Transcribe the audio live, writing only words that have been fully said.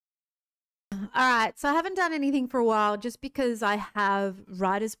All right. So I haven't done anything for a while just because I have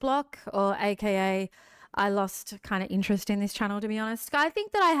writer's block, or AKA I lost kind of interest in this channel, to be honest. I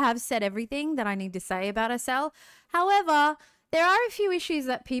think that I have said everything that I need to say about SL. However, there are a few issues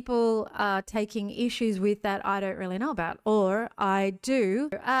that people are taking issues with that I don't really know about, or I do.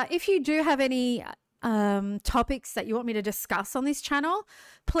 If you do have any topics that you want me to discuss on this channel,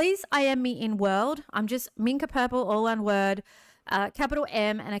 please IM me in World. I'm just Minka Purple, all one word. Capital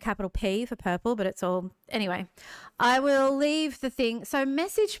M and a capital P for purple, but it's all... Anyway, I will leave the thing. So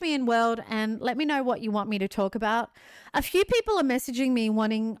message me in World and let me know what you want me to talk about. A few people are messaging me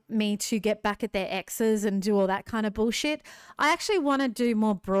wanting me to get back at their exes and do all that kind of bullshit. I actually want to do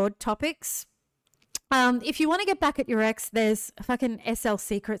more broad topics. If you want to get back at your ex, there's fucking SL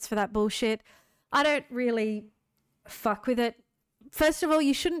secrets for that bullshit. I don't really fuck with it. First of all,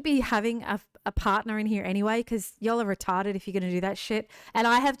 you shouldn't be having a partner in here anyway, because y'all are retarded if you're going to do that shit. And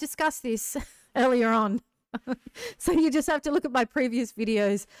I have discussed this earlier on. So you just have to look at my previous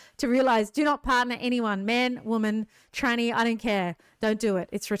videos to realize, do not partner anyone, man, woman, tranny, I don't care. Don't do it.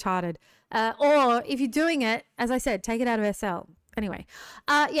 It's retarded. Or if you're doing it, as I said, take it out of SL. Anyway,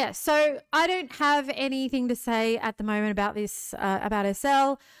 yeah, so I don't have anything to say at the moment about this, about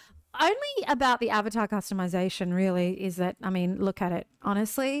SL. Only about the avatar customization, really, is that, I mean, look at it.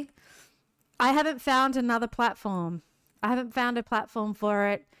 Honestly, I haven't found another platform. I haven't found a platform for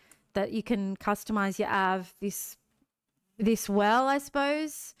it that you can customize your av this well, I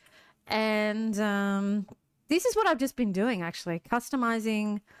suppose. And this is what I've just been doing, actually,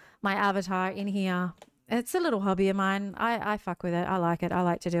 customizing my avatar in here. It's a little hobby of mine. I fuck with it. I like it. I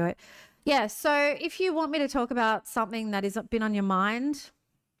like to do it. Yeah, so if you want me to talk about something that has been on your mind...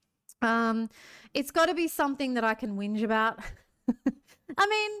 it's got to be something that I can whinge about. I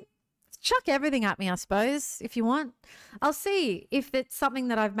mean, chuck everything at me, I suppose, if you want. I'll see if it's something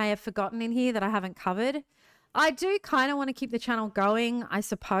that I may have forgotten in here that I haven't covered. I do kind of want to keep the channel going, I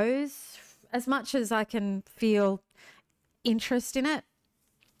suppose, as much as I can feel interest in it.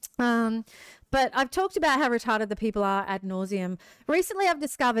 But I've talked about how retarded the people are ad nauseum. Recently, I've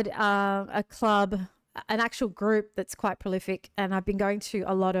discovered a club, an actual group that's quite prolific, and I've been going to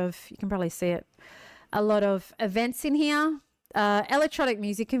a lot of, you can probably see it, a lot of events in here. Electronic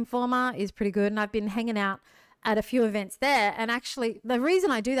Music Informer is pretty good, and I've been hanging out at a few events there. And actually, the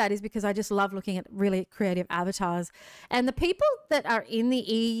reason I do that is because I just love looking at really creative avatars. And the people that are in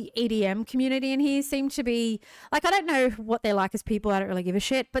the EDM community in here seem to be, like, I don't know what they're like as people, I don't really give a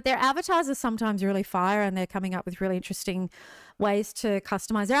shit, but their avatars are sometimes really fire, and they're coming up with really interesting ways to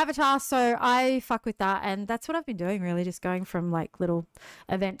customize their avatar. So I fuck with that, and that's what I've been doing, really, just going from like little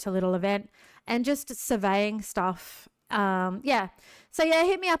event to little event and just surveying stuff. Yeah, so yeah,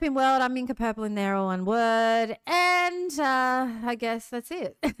 hit me up in World. I'm Minka Purple in there, all one word, and I guess that's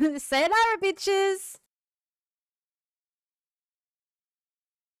it. Sayonara, bitches.